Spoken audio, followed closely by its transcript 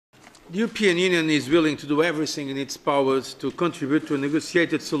The European Union is willing to do everything in its powers to contribute to a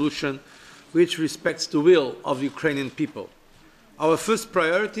negotiated solution which respects the will of the Ukrainian people. Our first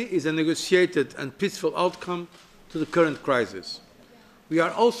priority is a negotiated and peaceful outcome to the current crisis. We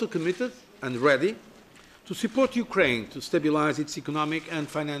are also committed and ready to support Ukraine to stabilize its economic and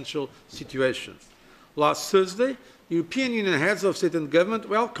financial situation. Last Thursday, the European Union heads of state and government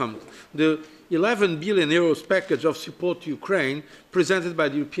welcomed the €11 billion package of support to Ukraine presented by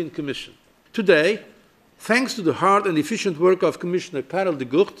the European Commission. Today, thanks to the hard and efficient work of Commissioner Karel de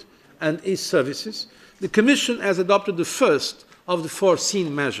Gucht and his services, the Commission has adopted the first of the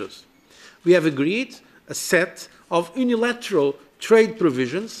foreseen measures. We have agreed a set of unilateral trade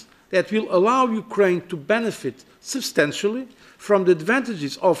provisions that will allow Ukraine to benefit substantially from the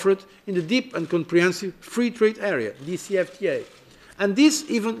advantages offered in the deep and comprehensive free trade area, DCFTA, and this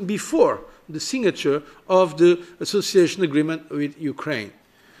even before the signature of the association agreement with Ukraine.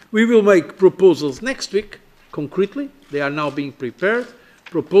 We will make proposals next week, concretely, they are now being prepared,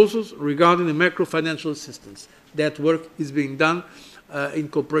 proposals regarding the macro-financial assistance. That work is being done in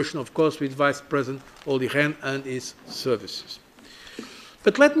cooperation, of course, with Vice President Olli Rehn and his services.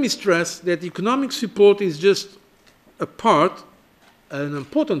 But let me stress that economic support is just a part, an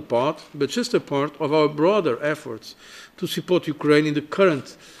important part, but just a part of our broader efforts to support Ukraine in the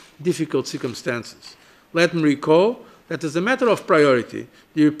current difficult circumstances. Let me recall that as a matter of priority,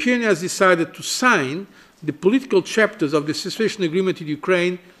 the European Union has decided to sign the political chapters of the association agreement with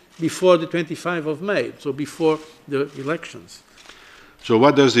Ukraine before the 25th of May, so before the elections. So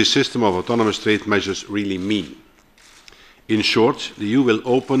what does this system of autonomous trade measures really mean? In short, the EU will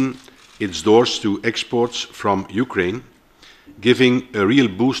open its doors to exports from Ukraine, giving a real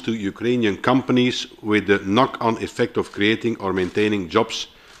boost to Ukrainian companies with the knock-on effect of creating or maintaining jobs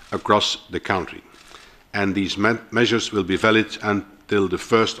across the country. And these measures will be valid until the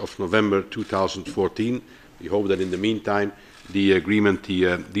 1st of November 2014. We hope that in the meantime the agreement, the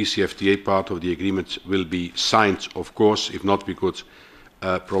DCFTA part of the agreement will be signed, of course. If not, we could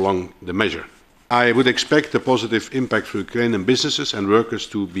prolong the measure. I would expect a positive impact for Ukrainian businesses and workers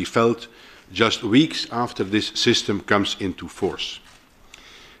to be felt just weeks after this system comes into force.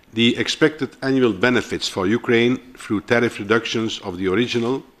 The expected annual benefits for Ukraine through tariff reductions of the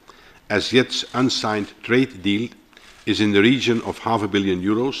original, as yet unsigned trade deal is in the region of €500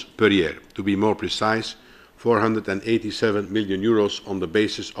 million per year. To be more precise, €487 million on the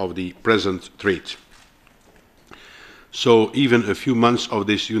basis of the present trade. So even a few months of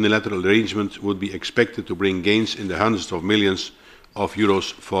this unilateral arrangement would be expected to bring gains in the hundreds of millions of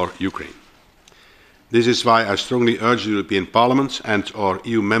euros for Ukraine. This is why I strongly urge the European Parliament and our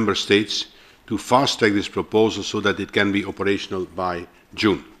EU member states to fast-track this proposal so that it can be operational by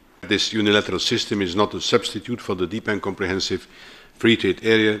June. This unilateral system is not a substitute for the deep and comprehensive free trade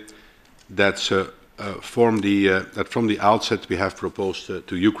area that from the outset we have proposed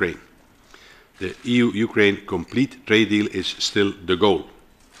to Ukraine. The EU-Ukraine complete trade deal is still the goal.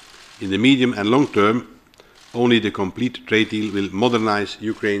 In the medium and long term, only the complete trade deal will modernize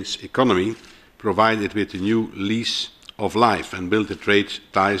Ukraine's economy, provide it with a new lease of life and build the trade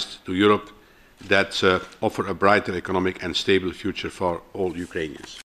ties to Europe that offer a brighter economic and stable future for all Ukrainians.